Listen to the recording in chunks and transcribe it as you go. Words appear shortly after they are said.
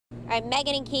All right,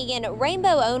 Megan and Keegan,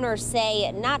 Rainbow owners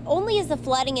say not only is the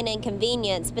flooding an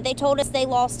inconvenience, but they told us they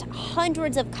lost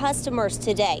hundreds of customers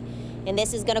today. And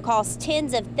this is going to cost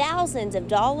tens of thousands of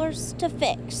dollars to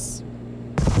fix.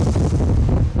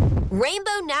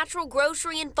 Rainbow Natural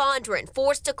Grocery in Fondren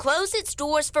forced to close its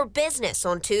doors for business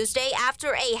on Tuesday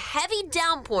after a heavy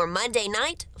downpour Monday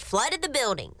night flooded the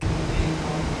building.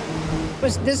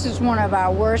 This is one of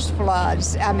our worst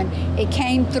floods. I mean, it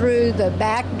came through the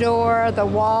back door, the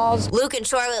walls. Luke and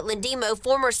Charlotte Lindemo,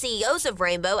 former CEOs of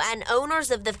Rainbow and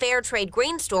owners of the Fair Trade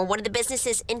Green Store, one of the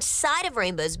businesses inside of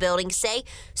Rainbow's building, say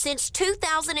since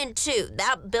 2002,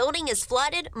 that building has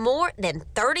flooded more than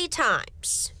 30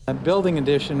 times. A building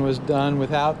addition was done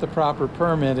without the proper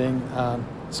permitting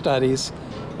studies,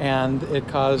 and it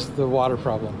caused the water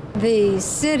problem. The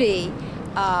city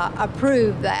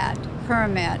approved that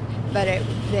permit, but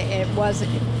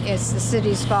it's the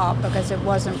city's fault because it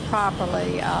wasn't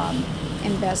properly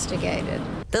investigated.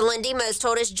 The Lindemos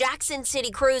told us Jackson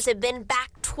City crews have been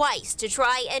back twice to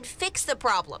try and fix the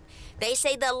problem. They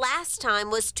say the last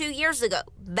time was 2 years ago.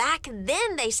 Back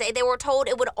then, they say they were told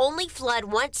it would only flood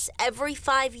once every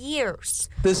 5 years.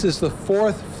 This is the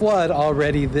fourth flood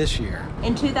already this year.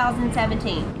 In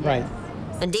 2017. Right.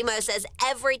 Lindemo says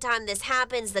every time this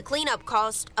happens, the cleanup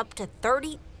costs up to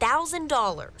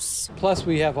 $30,000. Plus,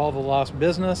 we have all the lost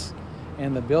business,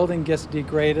 and the building gets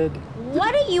degraded.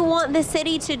 What do you want the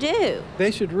city to do?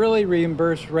 They should really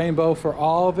reimburse Rainbow for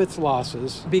all of its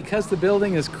losses. Because the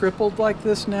building is crippled like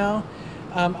this now,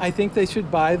 I think they should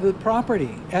buy the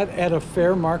property at a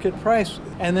fair market price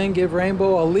and then give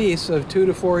Rainbow a lease of 2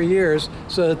 to 4 years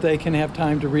so that they can have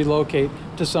time to relocate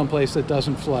to someplace that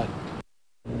doesn't flood.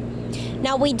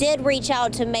 Now, we did reach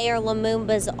out to Mayor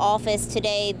Lumumba's office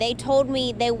today. They told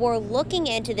me they were looking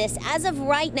into this. As of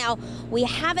right now, we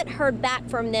haven't heard back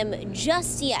from them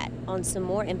just yet on some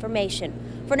more information.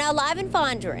 For now, live in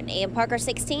Fondren, Ian Parker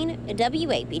 16,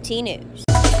 WAPT News.